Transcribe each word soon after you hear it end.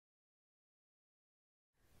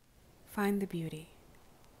Find the beauty.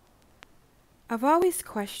 I've always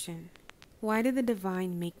questioned, why did the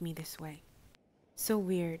divine make me this way? So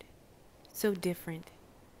weird, so different,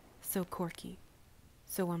 so quirky,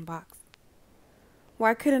 so unboxed.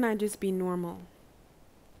 Why couldn't I just be normal?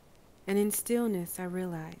 And in stillness, I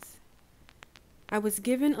realize I was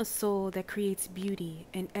given a soul that creates beauty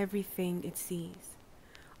in everything it sees,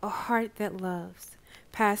 a heart that loves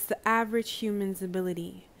past the average human's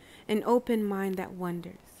ability, an open mind that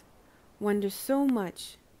wonders so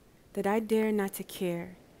much that I dare not to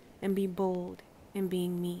care and be bold in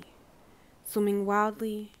being me, swimming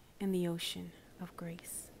wildly in the ocean of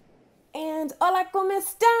grace. And hola, ¿cómo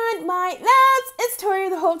están, my loves? It's Tori,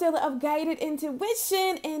 the Hope Dealer of Guided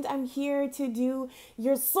Intuition, and I'm here to do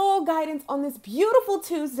your soul guidance on this beautiful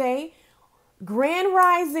Tuesday, grand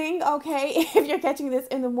rising, okay, if you're catching this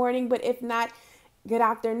in the morning, but if not, good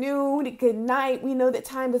afternoon, good night. We know that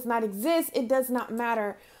time does not exist. It does not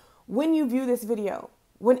matter when you view this video.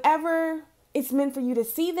 Whenever it's meant for you to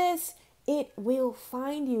see this, it will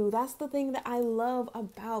find you. That's the thing that I love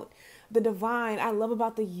about the divine. I love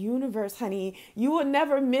about the universe, honey. You will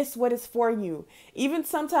never miss what is for you. Even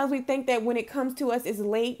sometimes we think that when it comes to us, it's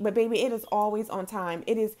late, but baby, it is always on time.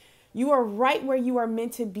 You are right where you are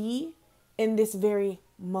meant to be in this very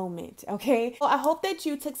moment, okay? Well, I hope that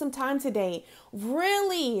you took some time today,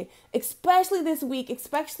 really, especially this week,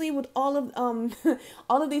 especially with all of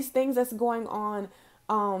all of these things that's going on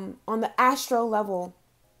the astro level,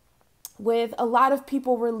 with a lot of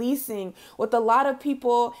people releasing, with a lot of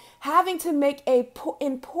people having to make a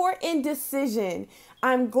important decision.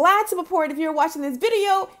 I'm glad to report, if you're watching this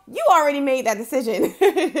video, you already made that decision.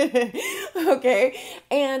 Okay,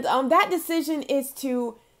 and that decision is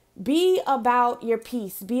to be about your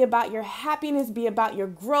peace, be about your happiness, be about your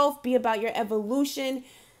growth, be about your evolution,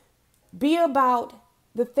 be about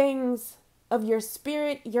the things of your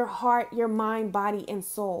spirit, your heart, your mind, body, and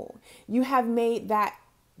soul. You have made that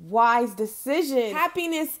wise decision.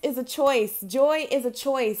 Happiness is a choice. Joy is a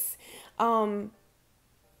choice.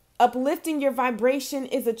 Uplifting your vibration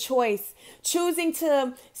is a choice. Choosing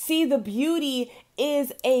to see the beauty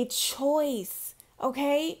is a choice.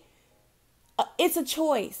 Okay? It's a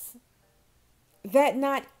choice that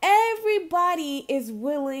not everybody is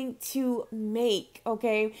willing to make,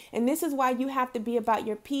 okay? And this is why you have to be about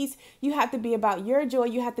your peace. You have to be about your joy.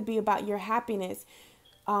 You have to be about your happiness,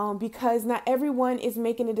 because not everyone is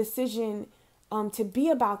making a decision to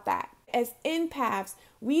be about that. As empaths,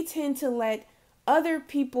 we tend to let other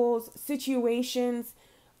people's situations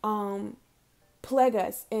plague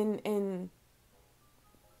us. And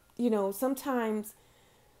you know, sometimes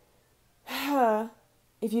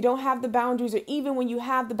if you don't have the boundaries, or even when you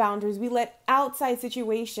have the boundaries, we let outside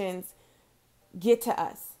situations get to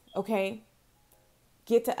us, okay?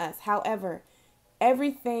 Get to us. However,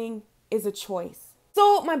 everything is a choice.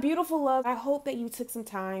 So my beautiful love, I hope that you took some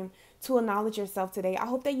time to acknowledge yourself today. I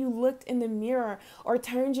hope that you looked in the mirror or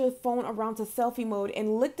turned your phone around to selfie mode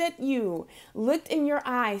and looked at you, looked in your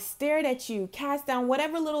eyes, stared at you, cast down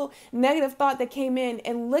whatever little negative thought that came in,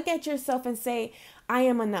 and look at yourself and say, I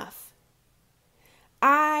am enough.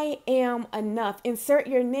 I am enough. Insert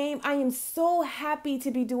your name. I am so happy to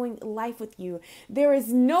be doing life with you. There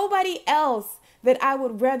is nobody else that I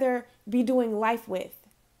would rather be doing life with.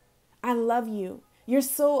 I love you. You're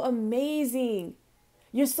so amazing.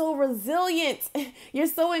 You're so resilient. You're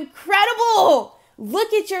so incredible.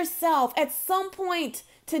 Look at yourself. At some point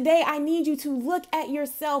today, I need you to look at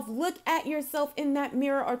yourself. Look at yourself in that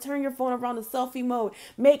mirror, or turn your phone around to selfie mode.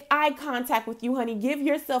 Make eye contact with you, honey. Give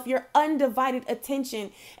yourself your undivided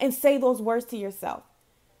attention and say those words to yourself.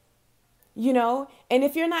 You know, and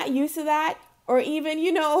if you're not used to that, or even,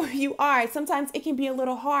 you know, you are, sometimes it can be a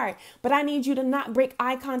little hard, but I need you to not break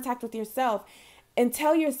eye contact with yourself and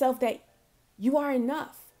tell yourself that you are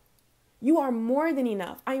enough. You are more than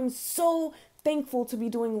enough. I am so thankful to be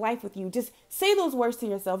doing life with you. Just say those words to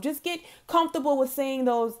yourself. Just get comfortable with saying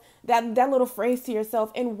that little phrase to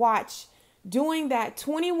yourself, and watch doing that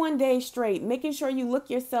 21 days straight, making sure you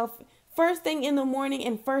look yourself first thing in the morning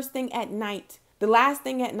and first thing at night, the last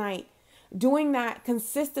thing at night. Doing that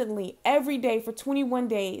consistently every day for 21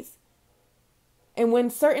 days. And when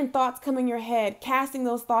certain thoughts come in your head, casting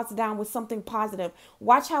those thoughts down with something positive.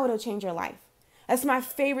 Watch how it'll change your life. That's my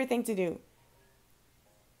favorite thing to do.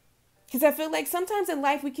 Because I feel like sometimes in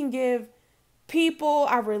life we can give people,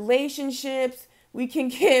 our relationships, we can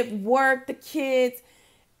give work, the kids,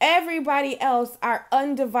 everybody else our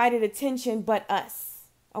undivided attention but us.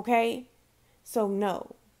 Okay? So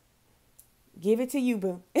no. Give it to you,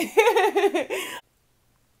 boo.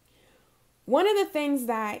 One of the things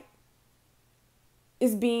that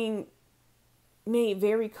is being made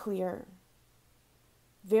very clear,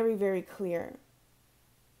 very, very clear,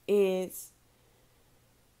 is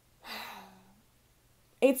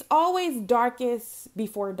it's always darkest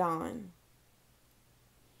before dawn.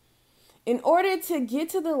 In order to get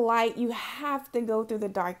to the light, you have to go through the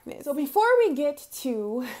darkness. So before we get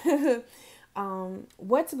to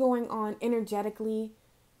what's going on energetically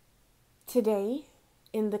today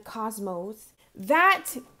in the cosmos,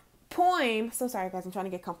 that poem, so sorry guys, I'm trying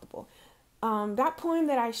to get comfortable. That poem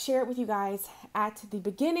that I shared with you guys at the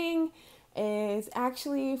beginning is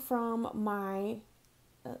actually from my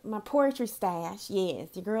poetry stash. Yes,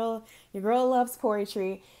 your girl loves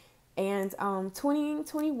poetry. And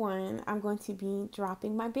 2021, I'm going to be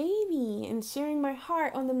dropping my baby and sharing my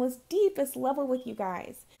heart on the most deepest level with you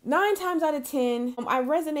guys. 9 times out of 10, I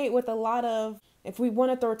resonate with a lot of, if we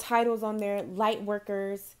want to throw titles on there, light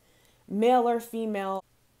workers, male or female,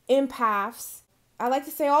 empaths. I like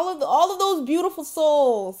to say all of those beautiful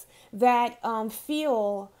souls that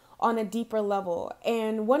feel on a deeper level.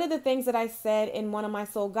 And one of the things that I said in one of my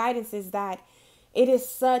soul guidance is that it is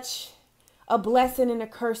such a blessing and a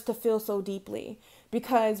curse to feel so deeply,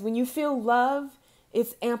 because when you feel love,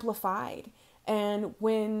 it's amplified. And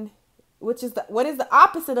what is the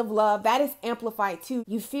opposite of love? That is amplified too.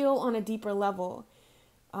 You feel on a deeper level.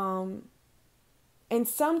 And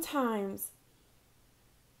sometimes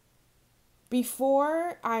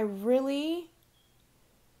before I really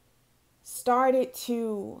started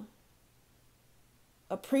to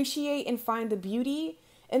appreciate and find the beauty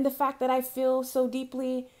in the fact that I feel so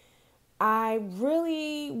deeply, I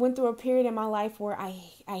really went through a period in my life where I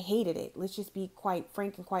hated it. Let's just be quite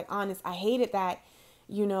frank and quite honest. I hated that,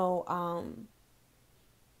 I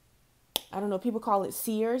don't know, people call it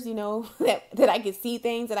seers, that I can see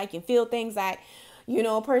things, that I can feel things, that,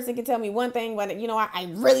 a person can tell me one thing, but, I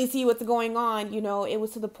really see what's going on. It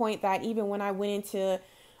was to the point that even when I went into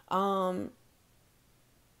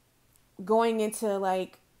going into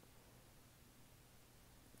like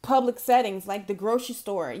public settings, like the grocery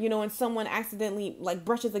store, and someone accidentally like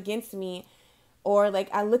brushes against me, or like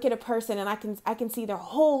I look at a person and I can see their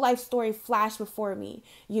whole life story flash before me,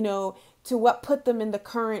 to what put them in the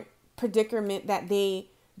current predicament that they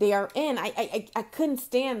are in. I couldn't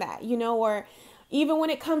stand that, or even when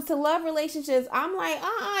it comes to love relationships, I'm like, you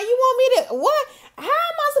want me to, what? How am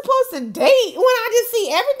I supposed to date when I just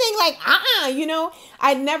see everything like,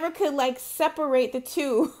 I never could like separate the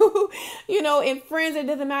two, in friends, it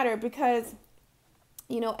doesn't matter, because,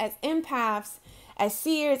 as empaths, as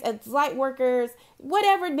seers, as light workers,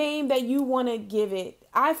 whatever name that you want to give it,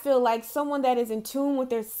 I feel like someone that is in tune with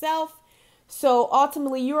their self. So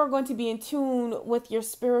ultimately you are going to be in tune with your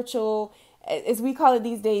spiritual, as we call it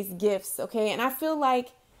these days, gifts. Okay. And I feel like,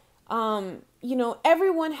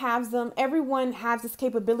 everyone has them. Everyone has this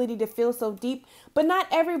capability to feel so deep, but not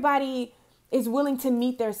everybody is willing to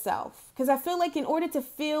meet their self. Because I feel like in order to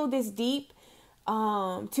feel this deep,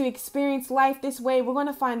 to experience life this way, we're going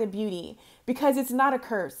to find the beauty, because it's not a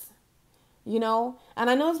curse, and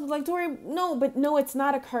I know it's like, Tori, no, it's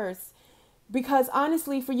not a curse. Because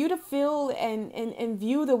honestly, for you to feel and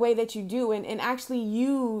view the way that you do, and actually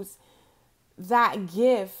use that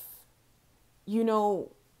gift,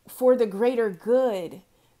 for the greater good,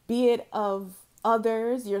 be it of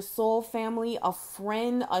others, your soul family, a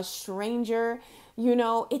friend, a stranger,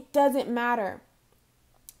 it doesn't matter.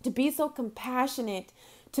 To be so compassionate,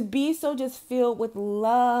 to be so just filled with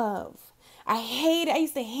love. I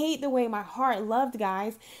used to hate the way my heart loved,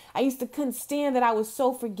 guys. I used to couldn't stand that I was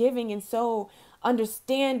so forgiving and so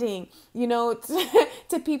understanding,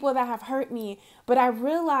 to people that have hurt me. But I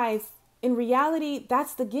realized in reality,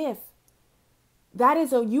 that's the gift.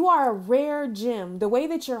 You are a rare gem. The way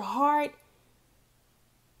that your heart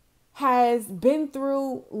has been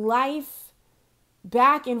through life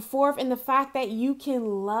back and forth, and the fact that you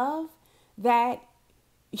can love, that,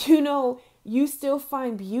 you still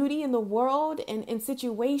find beauty in the world and in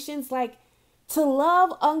situations, like to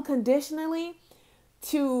love unconditionally,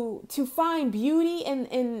 to find beauty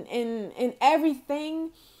in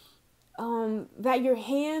everything that your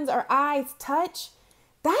hands or eyes touch.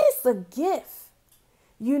 That is the gift.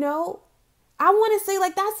 I want to say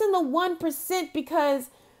like that's in the 1%, because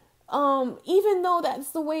even though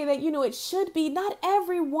that's the way that, it should be, not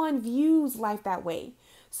everyone views life that way.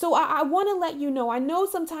 So I want to let you know, I know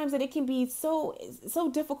sometimes that it can be so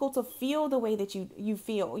difficult to feel the way that you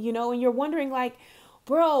feel, and you're wondering like,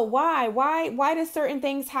 bro, why does certain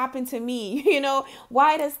things happen to me?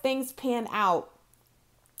 Why does things pan out?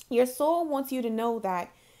 Your soul wants you to know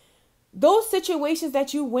that those situations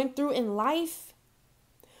that you went through in life,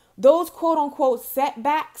 those quote unquote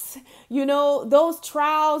setbacks, those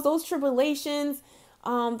trials, those tribulations,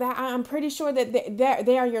 that I'm pretty sure that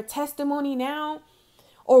they are your testimony now,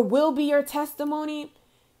 or will be your testimony.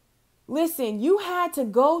 Listen, you had to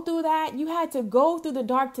go through that. You had to go through the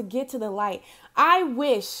dark to get to the light. I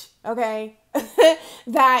wish, okay,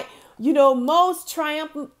 that, most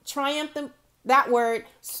triumphant, that word,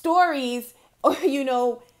 stories, or,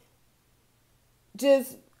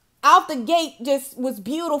 just out the gate just was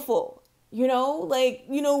beautiful. We're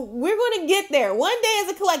going to get there one day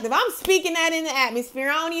as a collective. I'm speaking that in the atmosphere.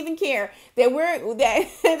 I don't even care that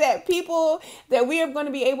that people, that we are going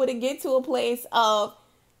to be able to get to a place of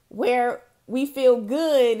where we feel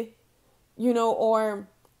good, or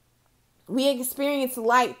we experience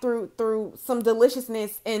light through some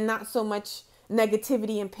deliciousness and not so much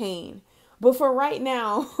negativity and pain. But for right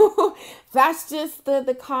now, that's just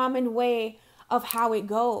the common way of how it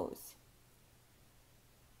goes.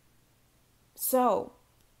 So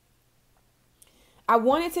I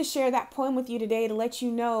wanted to share that poem with you today to let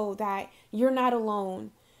you know that you're not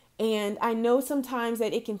alone. And I know sometimes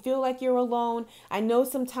that it can feel like you're alone. I know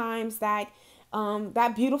sometimes that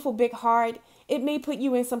that beautiful big heart, it may put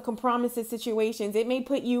you in some compromised situations. It may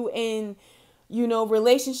put you in,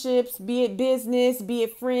 relationships, be it business, be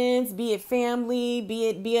it friends, be it family,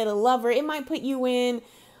 be it a lover. It might put you in,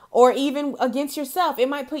 or even against yourself. It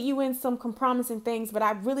might put you in some compromising things. But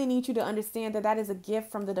I really need you to understand that that is a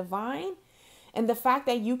gift from the divine. And the fact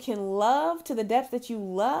that you can love to the depth that you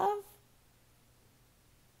love,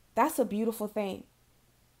 that's a beautiful thing.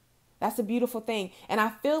 That's a beautiful thing. And I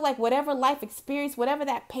feel like whatever life experience, whatever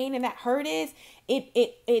that pain and that hurt is,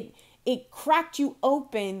 it cracked you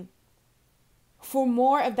open for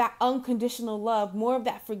more of that unconditional love, more of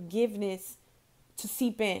that forgiveness to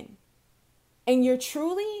seep in. And you're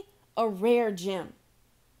truly a rare gem.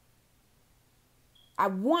 I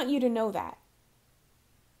want you to know that.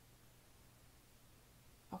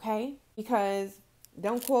 Okay? Because,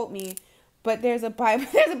 don't quote me, but there's a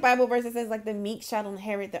Bible verse that says, like, the meek shall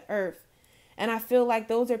inherit the earth. And I feel like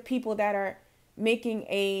those are people that are making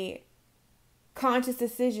a conscious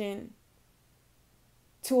decision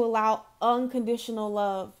to allow unconditional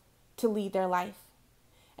love to lead their life.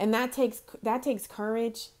 And that takes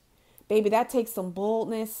courage. Baby, that takes some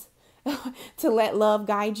boldness to let love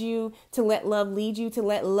guide you, to let love lead you, to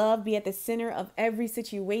let love be at the center of every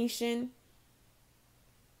situation.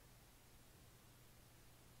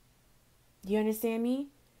 You understand me?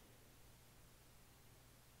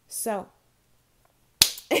 So,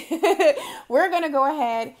 we're going to go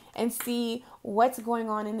ahead and see what's going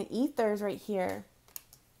on in the ethers right here.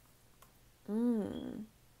 I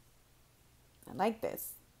like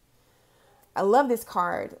this. I love this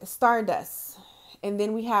card, Stardust. And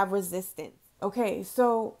then we have Resistance. Okay,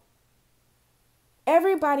 so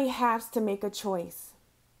everybody has to make a choice.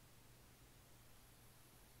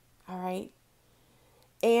 All right.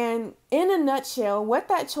 And in a nutshell, what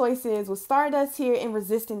that choice is with Stardust here and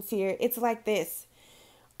Resistance here, it's like this.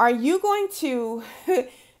 Are you going to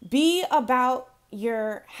be about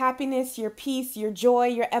your happiness, your peace, your joy,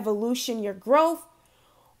 your evolution, your growth?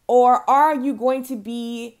 Or are you going to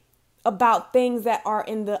be about things that are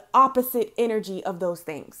in the opposite energy of those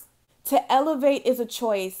things? To elevate is a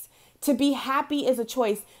choice. To be happy is a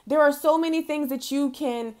choice. There are so many things that you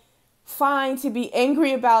can find to be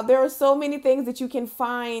angry about. There are so many things that you can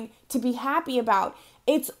find to be happy about.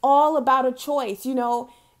 It's all about a choice.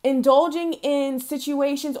 Indulging in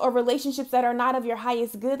situations or relationships that are not of your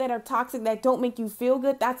highest good, that are toxic, that don't make you feel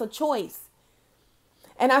good, that's a choice.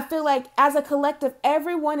 And I feel like as a collective,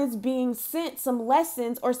 everyone is being sent some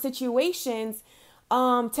lessons or situations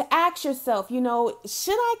to ask yourself,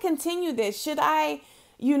 should I continue this? Should I,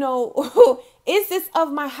 is this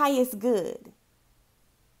of my highest good?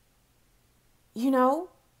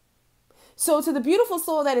 So to the beautiful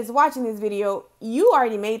soul that is watching this video, you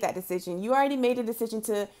already made that decision. You already made a decision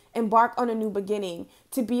to embark on a new beginning,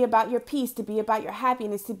 to be about your peace, to be about your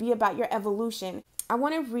happiness, to be about your evolution. I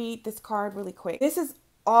want to read this card really quick. This is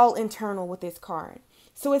all internal with this card.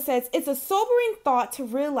 So it says, it's a sobering thought to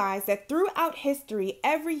realize that throughout history,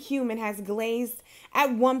 every human has gazed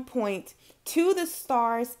at one point to the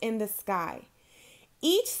stars in the sky.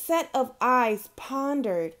 Each set of eyes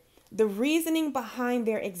pondered the reasoning behind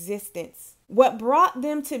their existence, what brought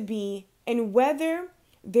them to be, and whether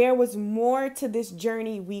there was more to this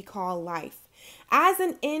journey we call life. As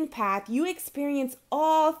an empath, you experience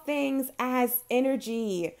all things as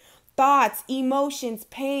energy, thoughts, emotions,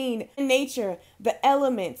 pain, nature, the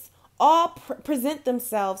elements, all present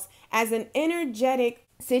themselves as an energetic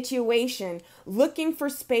situation looking for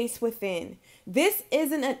space within. This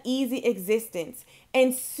isn't an easy existence,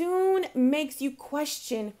 and soon makes you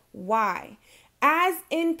question why. As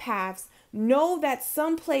empaths, know that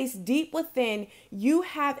someplace deep within you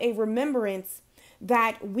have a remembrance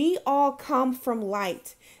that we all come from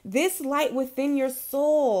light. This light within your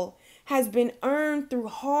soul has been earned through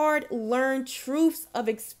hard learned truths of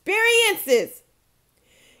experiences.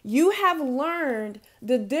 You have learned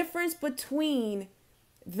the difference between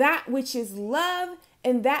that which is love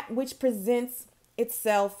and that which presents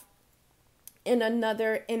itself in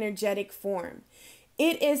another energetic form.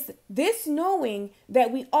 It is this knowing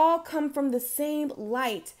that we all come from the same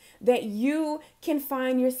light that you can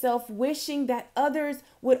find yourself wishing that others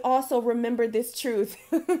would also remember this truth.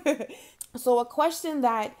 So a question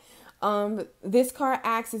that this card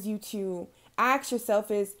asks you to ask yourself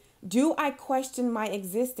is, do I question my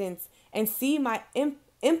existence and see my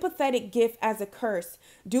empathetic gift as a curse?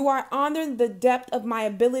 Do I honor the depth of my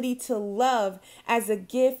ability to love as a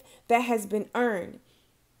gift that has been earned?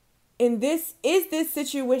 In this, is this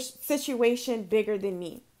situation bigger than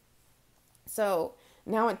me? So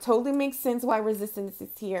now it totally makes sense why resistance is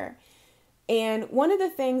here. And one of the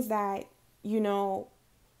things that, I'm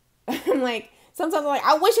like, sometimes I'm like,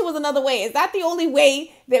 I wish it was another way. Is that the only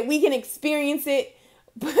way that we can experience it?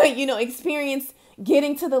 But, experience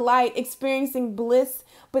getting to the light, experiencing bliss.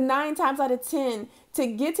 But 9 times out of 10, to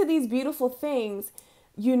get to these beautiful things,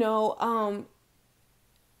 you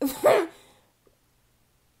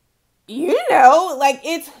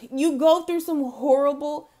go through some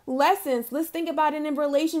horrible lessons. Let's think about it in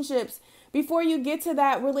relationships. Before you get to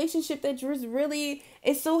that relationship that just really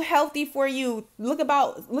is so healthy for you. Look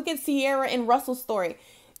at Sierra and Russell's story.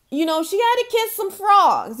 She had to kiss some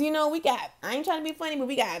frogs. I ain't trying to be funny, but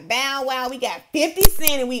we got Bow Wow, we got 50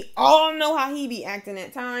 Cent, and we all know how he be acting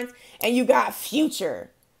at times. And you got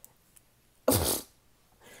Future.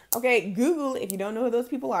 Okay, Google if you don't know who those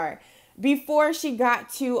people are. Before she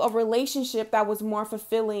got to a relationship that was more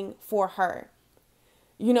fulfilling for her.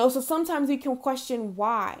 So sometimes we can question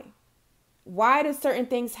why. Why do certain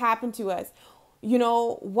things happen to us?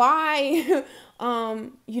 Why,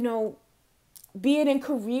 be it in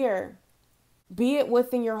career, be it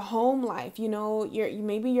within your home life,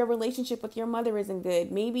 maybe your relationship with your mother isn't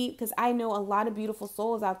good. Maybe, because I know a lot of beautiful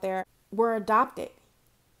souls out there were adopted,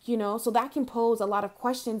 so that can pose a lot of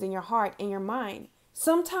questions in your heart and your mind.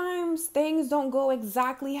 Sometimes things don't go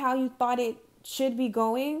exactly how you thought it should be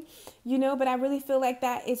going, but I really feel like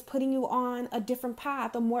that is putting you on a different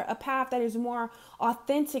path, a path that is more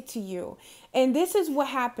authentic to you. And this is what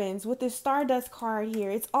happens with this Stardust card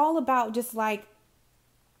here. It's all about just like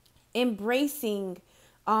embracing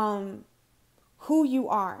who you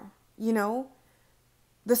are.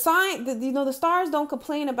 The stars don't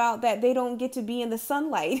complain about that they don't get to be in the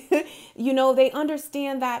sunlight. They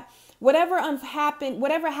understand that whatever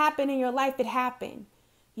happened in your life, it happened.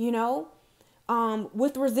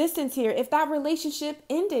 With resistance here, if that relationship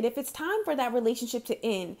ended, if it's time for that relationship to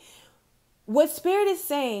end, what Spirit is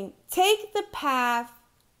saying, take the path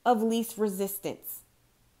of least resistance.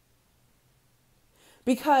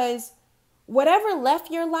 Because whatever left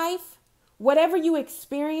your life, whatever you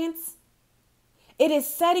experience, it is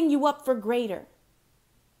setting you up for greater.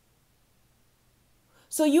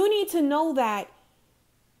 So you need to know that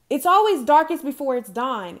it's always darkest before it's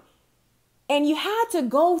dawn. And you had to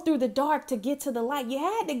go through the dark to get to the light. You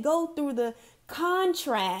had to go through the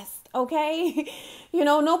contrast, okay?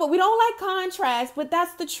 No, but we don't like contrast, but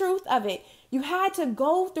that's the truth of it. You had to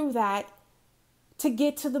go through that to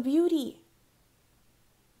get to the beauty.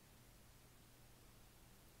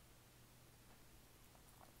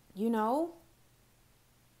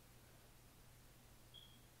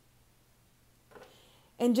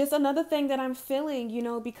 And just another thing that I'm feeling,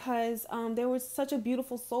 because there was such a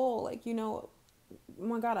beautiful soul, oh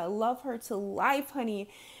my God, I love her to life, honey.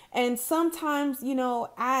 And sometimes,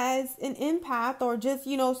 as an empath or just,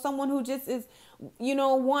 someone who just is,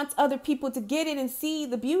 wants other people to get it and see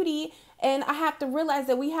the beauty. And I have to realize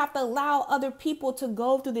that we have to allow other people to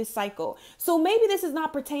go through this cycle. So maybe this is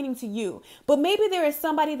not pertaining to you, but maybe there is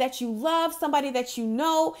somebody that you love, somebody that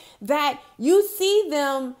that you see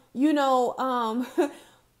them,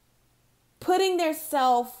 putting their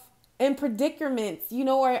self in predicaments,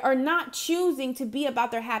 or not choosing to be about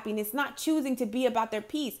their happiness, not choosing to be about their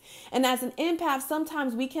peace. And as an empath,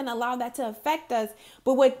 sometimes we can allow that to affect us.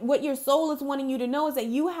 But what your soul is wanting you to know is that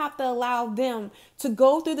you have to allow them to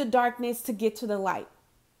go through the darkness to get to the light.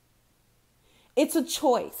 It's a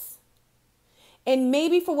choice. And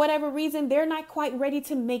maybe for whatever reason, they're not quite ready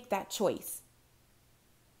to make that choice.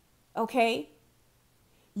 Okay?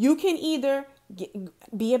 You can either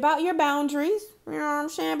Be about your boundaries. You know what I'm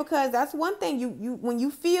saying? Because that's one thing, you when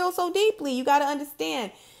you feel so deeply, you got to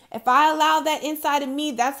understand, if I allow that inside of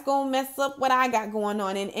me, that's going to mess up what I got going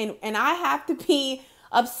on. And I have to be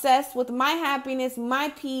obsessed with my happiness, my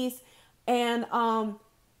peace, and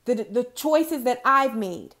the choices that I've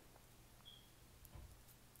made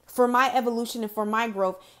for my evolution and for my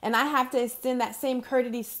growth. And I have to extend that same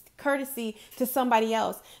courtesy to somebody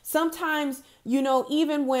else. Sometimes,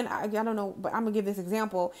 even when I don't know, but I'm gonna give this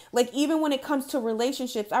example. Like, even when it comes to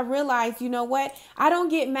relationships, I realize, you know what? I don't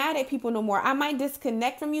get mad at people no more. I might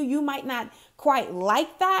disconnect from you. You might not quite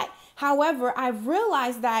like that. However, I've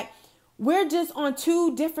realized that we're just on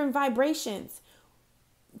two different vibrations.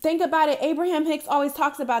 Think about it. Abraham Hicks always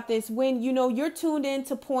talks about this. When, you're tuned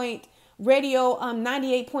into point radio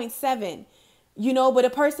 98.7, but a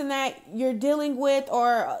person that you're dealing with,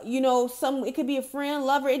 or it could be a friend,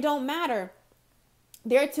 lover, it don't matter,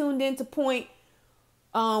 they're tuned into point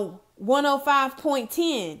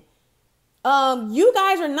 105.10. You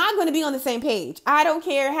guys are not going to be on the same page. I don't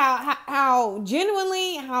care how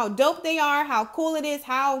genuinely, how dope they are, how cool it is,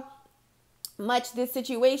 how much this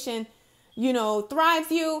situation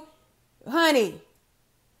thrives you, honey.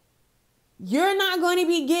 You're not going to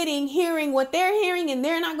be hearing what they're hearing, and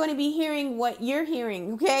they're not going to be hearing what you're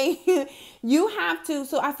hearing. Okay. You have to.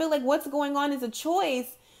 So I feel like what's going on is a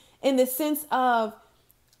choice, in the sense of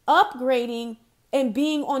upgrading and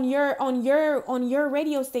being on your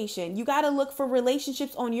radio station. You got to look for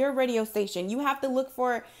relationships on your radio station. You have to look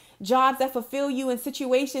for jobs that fulfill you, in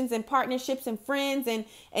situations and partnerships and friends and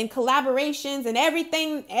collaborations and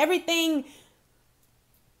everything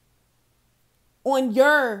on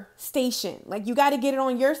your station. Like, you got to get it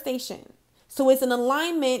on your station. So it's an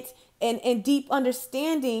alignment and deep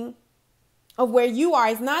understanding of where you are.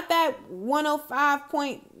 It's not that 105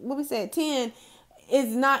 point, what we said, 10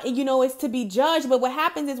 is not, it's to be judged. But what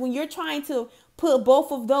happens is, when you're trying to put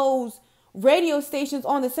both of those radio stations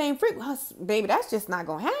on the same frequency, baby, that's just not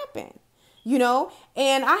going to happen.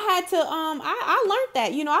 And I had to, I learned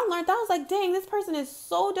that, I was like, dang, this person is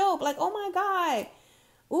so dope. Like, oh my God.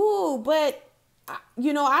 Ooh, but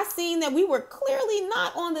I seen that we were clearly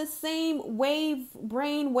not on the same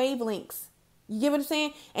brain wavelengths. You get what I'm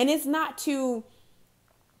saying? And it's not to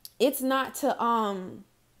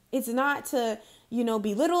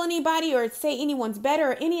belittle anybody or say anyone's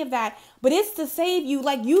better or any of that, but it's to save you.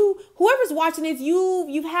 Like, whoever's watching this,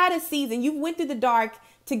 you've had a season, you went through the dark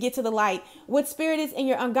to get to the light. What spirit is and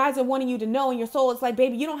your guides are wanting you to know in your soul, it's like,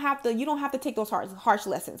 baby, you don't have to take those harsh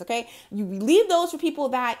lessons. Okay. You leave those for people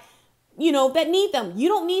that that need them. You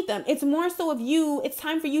don't need them. It's more so of you. It's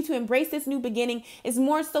time for you to embrace this new beginning. It's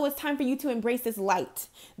more so it's time for you to embrace this light.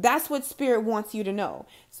 That's what spirit wants you to know.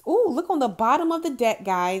 Ooh, look on the bottom of the deck,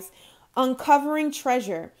 guys. Uncovering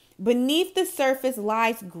treasure. Beneath the surface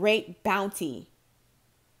lies great bounty.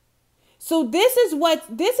 So this is what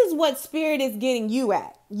spirit is getting you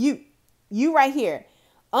at. You right here.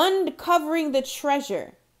 Uncovering the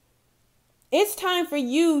treasure. It's time for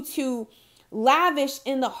you to lavish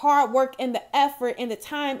in the hard work and the effort and the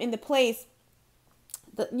time and the place,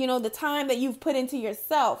 the time that you've put into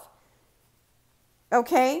yourself.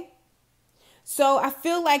 Okay. So I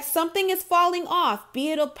feel like something is falling off,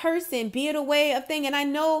 be it a person, be it a way of thing. And I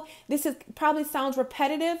know this probably sounds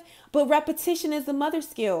repetitive, but repetition is the mother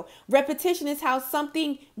skill. Repetition is how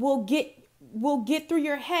something will get through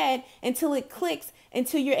your head until it clicks,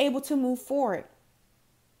 until you're able to move forward.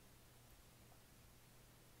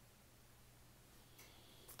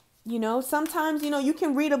 Sometimes, you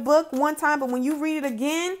can read a book one time, but when you read it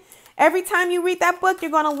again, every time you read that book,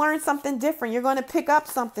 you're going to learn something different. You're going to pick up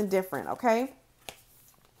something different. Okay.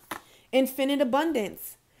 Infinite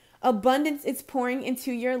abundance. Abundance is pouring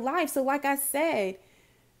into your life. So like I said,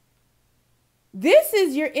 this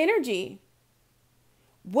is your energy.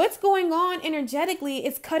 What's going on energetically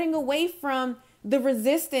is cutting away from the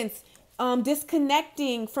resistance,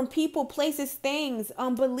 disconnecting from people, places, things,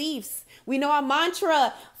 beliefs. We know our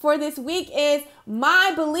mantra for this week is,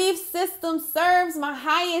 my belief system serves my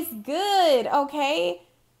highest good. Okay.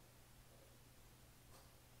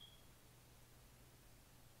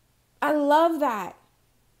 I love that,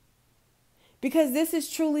 because this is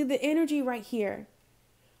truly the energy right here.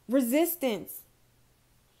 Resistance.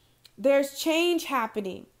 There's change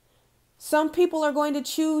happening. Some people are going to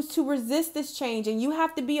choose to resist this change, and you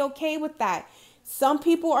have to be okay with that. Some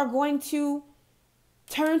people are going to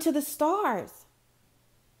turn to the stars,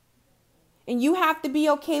 and you have to be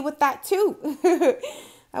okay with that too.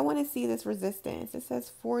 I want to see this resistance. It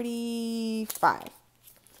says 45.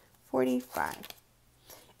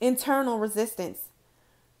 Internal resistance.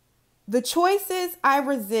 The choices I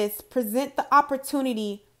resist present the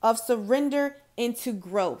opportunity of surrender into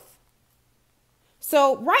growth.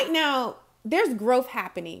 So right now, there's growth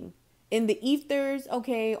happening in the ethers,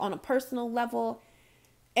 okay, on a personal level.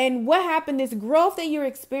 And what happened, this growth that you're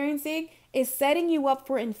experiencing is setting you up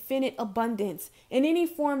for infinite abundance in any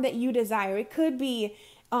form that you desire. It could be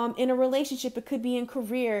in a relationship. It could be in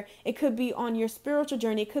career. It could be on your spiritual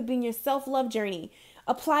journey. It could be in your self-love journey.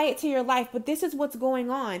 Apply it to your life. But this is what's going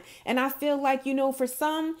on. And I feel like, for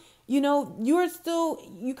some, you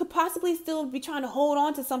could possibly still be trying to hold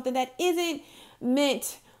on to something that isn't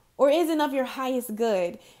meant or isn't of your highest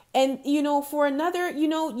good. And, for another,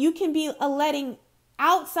 you can be letting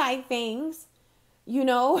outside things,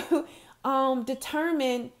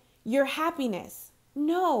 determine your happiness.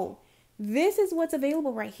 No, this is what's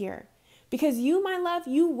available right here. Because you, my love,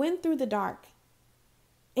 you went through the dark.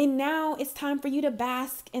 And now it's time for you to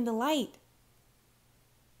bask in the light.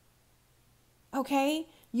 Okay?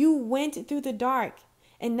 You went through the dark.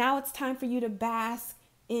 And now it's time for you to bask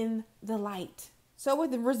in the light. So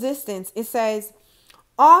with the resistance, it says,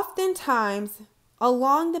 oftentimes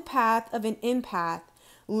along the path of an empath,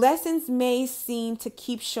 lessons may seem to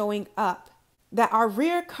keep showing up that are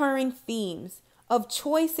recurring themes of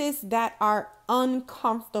choices that are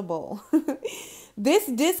uncomfortable. This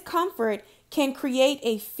discomfort can create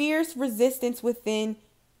a fierce resistance within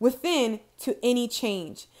to any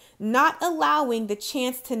change, not allowing the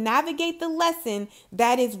chance to navigate the lesson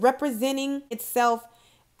that is representing itself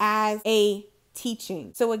as a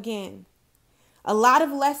teaching. So again, a lot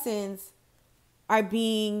of lessons are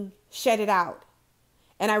being shedded out.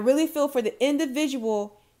 And I really feel for the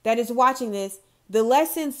individual that is watching this, the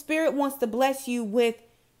lesson, Spirit wants to bless you with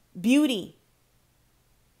beauty.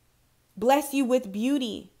 Bless you with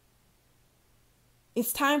beauty.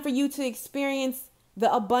 It's time for you to experience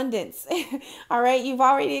the abundance. All right. You've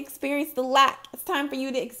already experienced the lack. It's time for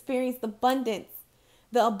you to experience the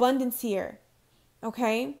abundance here.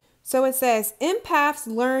 Okay. So it says, empaths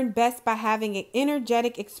learn best by having an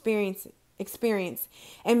energetic experience,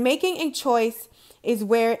 and making a choice is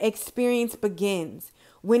where experience begins.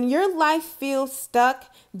 When your life feels stuck,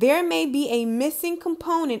 there may be a missing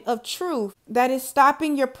component of truth that is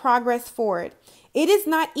stopping your progress forward. It is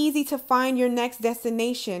not easy to find your next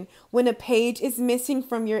destination when a page is missing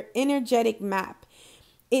from your energetic map.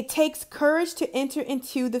 It takes courage to enter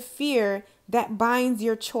into the fear that binds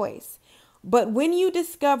your choice. But when you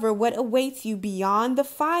discover what awaits you beyond the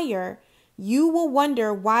fire, you will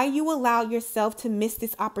wonder why you allowed yourself to miss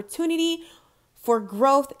this opportunity for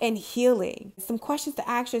growth and healing. Some questions to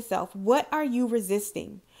ask yourself. What are you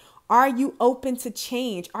resisting? Are you open to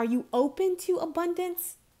change? Are you open to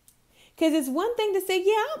abundance? Because it's one thing to say,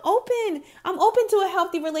 yeah, I'm open. I'm open to a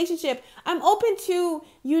healthy relationship. I'm open to,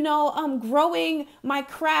 growing my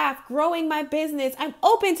craft, growing my business. I'm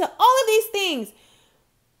open to all of these things.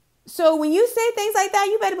 So when you say things like that,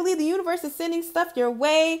 you better believe the universe is sending stuff your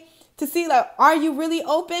way to see, like, are you really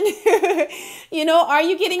open? Are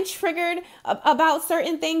you getting triggered about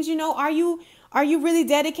certain things? Are you really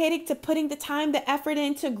dedicated to putting the time, the effort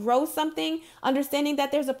in to grow something, understanding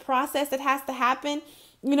that there's a process that has to happen,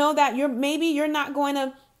 that you're not going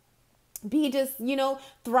to be just,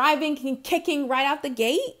 thriving and kicking right out the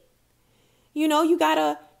gate. You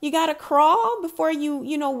gotta crawl before you,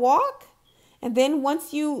 walk. And then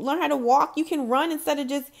once you learn how to walk, you can run instead of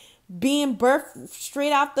just being birthed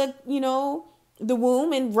straight out the, the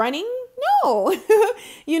womb and running. No,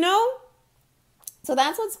 So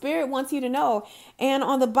that's what Spirit wants you to know. And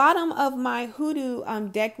on the bottom of my hoodoo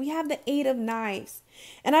deck, we have the 8 of Knives.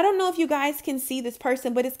 And I don't know if you guys can see this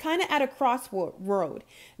person, but it's kind of at a crossroad.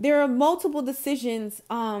 There are multiple decisions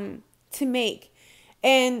to make.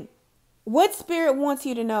 And what Spirit wants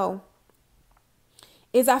you to know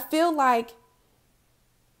is, I feel like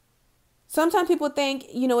sometimes people think,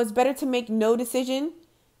 it's better to make no decision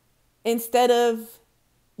instead of,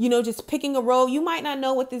 just picking a road. You might not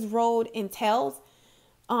know what this road entails.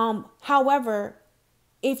 However,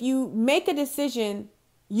 if you make a decision,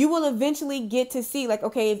 you will eventually get to see, like,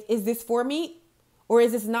 okay, is this for me or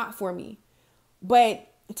is this not for me? But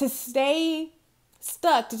to stay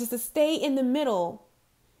stuck, to stay in the middle,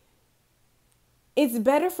 it's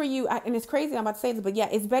better for you. And it's crazy I'm about to say this, but yeah,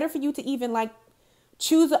 it's better for you to even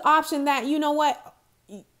choose an option that, you know what,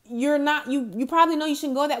 you're not, you probably know you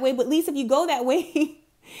shouldn't go that way, but at least if you go that way,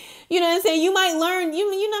 you know what I'm saying, you might learn, you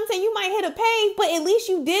know what I'm saying, you might hit a pave, but at least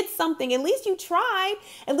you did something. At least you tried.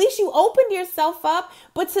 At least you opened yourself up.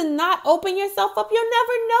 But to not open yourself up, you'll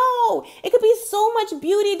never know. It could be so much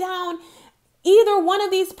beauty down either one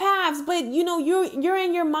of these paths, but you're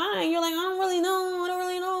in your mind. You're like, I don't really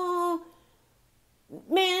know.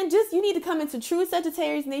 Man, man, just you need to come into true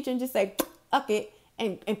Sagittarius nature and just say, fuck it,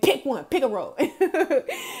 and pick one, pick a road. You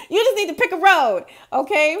just need to pick a road,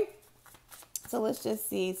 okay? So let's just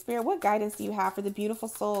see. Spirit, what guidance do you have for the beautiful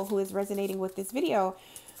soul who is resonating with this video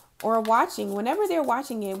or watching? Whenever they're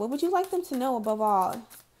watching it, what would you like them to know above all?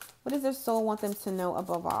 What does their soul want them to know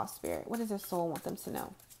above all, Spirit? What does their soul want them to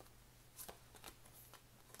know?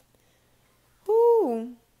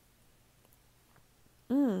 Ooh.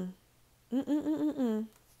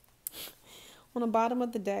 On the bottom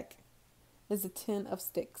of the deck is a 10 of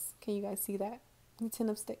sticks. Can you guys see that? The 10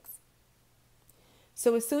 of sticks.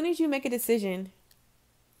 So as soon as you make a decision,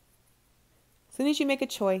 as soon as you make a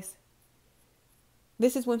choice,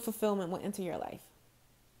 this is when fulfillment will enter your life.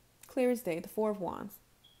 Clear as day, the 4 of Wands.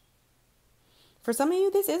 For some of you,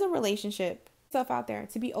 this is a relationship. Stuff out there,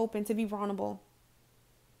 to be open, to be vulnerable.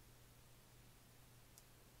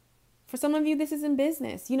 For some of you, this is in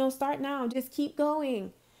business. You know, start now. Just keep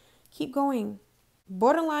going. Keep going.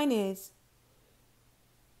 Borderline is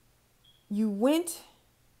you went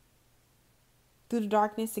through the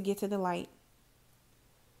darkness to get to the light.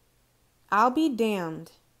 I'll be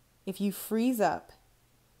damned if you freeze up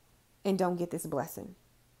and don't get this blessing.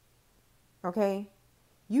 Okay?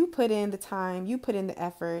 You put in the time, you put in the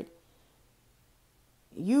effort.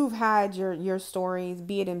 You've had your stories,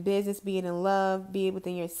 be it in business, be it in love, be it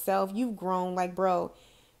within yourself. You've grown. Like, bro,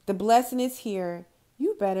 the blessing is here.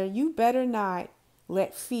 You better not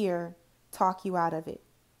let fear talk you out of it.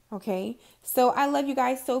 Okay, so I love you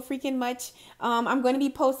guys so freaking much. I'm going to be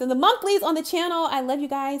posting the monthlies on the channel. I love you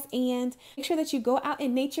guys, and make sure that you go out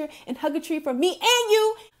in nature and hug a tree for me and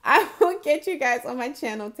you. I will get you guys on my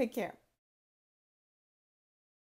channel. Take care.